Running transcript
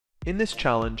In this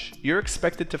challenge, you're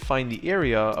expected to find the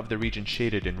area of the region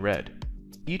shaded in red.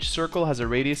 Each circle has a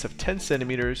radius of 10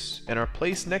 centimeters and are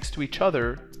placed next to each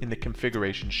other in the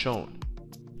configuration shown.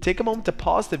 Take a moment to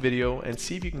pause the video and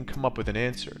see if you can come up with an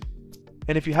answer.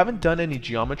 And if you haven't done any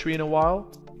geometry in a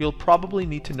while, you'll probably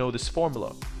need to know this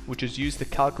formula, which is used to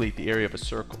calculate the area of a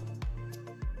circle.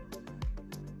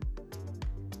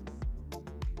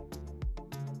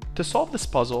 To solve this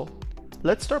puzzle,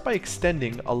 let's start by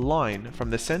extending a line from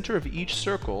the center of each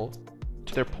circle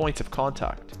to their points of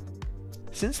contact.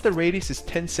 Since the radius is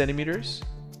 10 centimeters,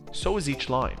 so is each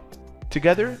line.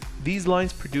 Together, these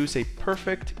lines produce a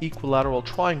perfect equilateral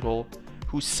triangle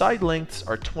whose side lengths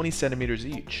are 20 centimeters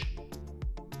each.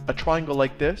 A triangle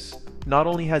like this not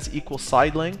only has equal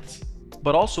side lengths,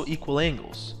 but also equal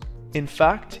angles. In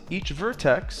fact, each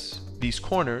vertex, these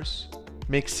corners,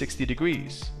 makes 60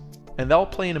 degrees. And that will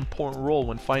play an important role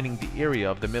when finding the area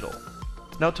of the middle.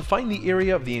 Now, to find the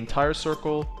area of the entire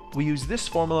circle, we use this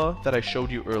formula that I showed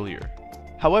you earlier.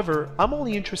 However, I'm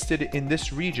only interested in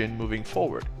this region moving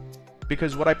forward,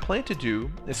 because what I plan to do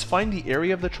is find the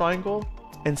area of the triangle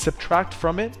and subtract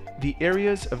from it the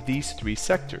areas of these three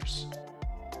sectors.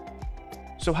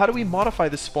 So how do we modify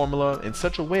this formula in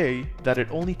such a way that it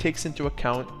only takes into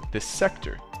account this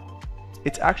sector?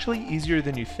 It's actually easier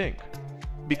than you think.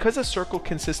 Because a circle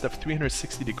consists of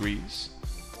 360 degrees,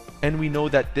 and we know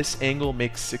that this angle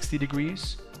makes 60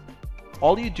 degrees,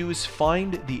 all you do is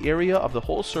find the area of the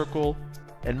whole circle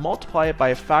and multiply it by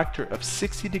a factor of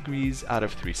 60 degrees out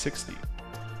of 360,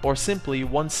 or simply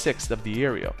 1/6 of the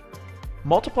area.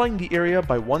 Multiplying the area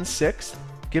by 1/6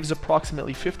 gives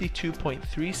approximately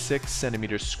 52.36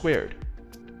 centimeters squared.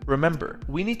 Remember,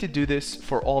 we need to do this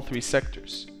for all three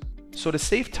sectors. So to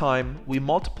save time, we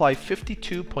multiply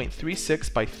 52.36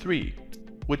 by 3,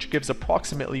 which gives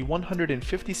approximately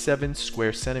 157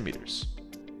 square centimeters.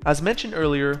 As mentioned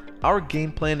earlier, our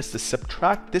game plan is to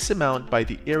subtract this amount by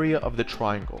the area of the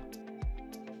triangle.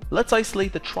 Let's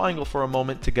isolate the triangle for a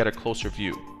moment to get a closer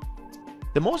view.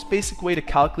 The most basic way to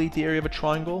calculate the area of a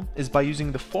triangle is by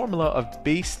using the formula of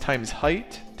base times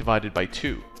height divided by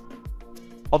 2.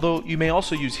 Although you may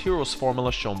also use Hero's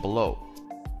formula shown below.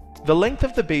 The length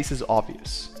of the base is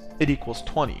obvious, it equals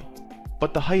 20,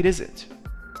 but the height isn't.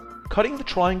 Cutting the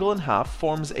triangle in half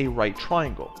forms a right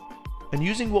triangle, and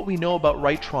using what we know about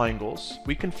right triangles,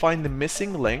 we can find the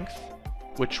missing length,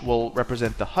 which will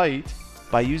represent the height,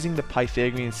 by using the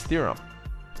Pythagorean theorem,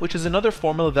 which is another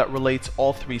formula that relates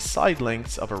all three side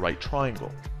lengths of a right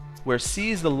triangle, where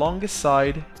C is the longest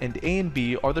side and A and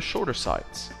B are the shorter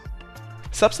sides.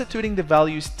 Substituting the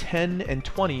values 10 and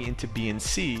 20 into B and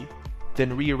C,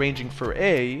 then rearranging for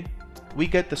A, we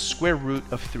get the square root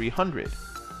of 300,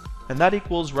 and that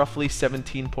equals roughly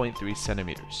 17.3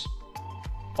 centimeters.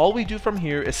 All we do from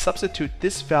here is substitute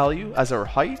this value as our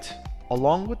height,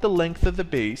 along with the length of the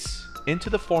base, into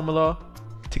the formula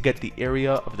to get the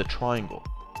area of the triangle.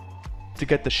 To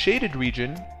get the shaded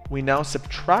region, we now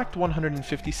subtract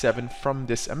 157 from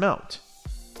this amount,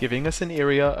 giving us an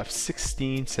area of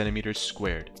 16 centimeters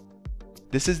squared.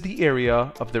 This is the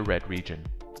area of the red region.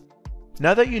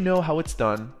 Now that you know how it's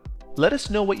done, let us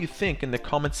know what you think in the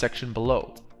comment section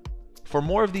below. For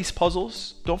more of these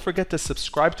puzzles, don't forget to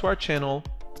subscribe to our channel,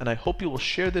 and I hope you will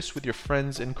share this with your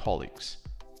friends and colleagues.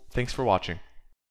 Thanks for watching.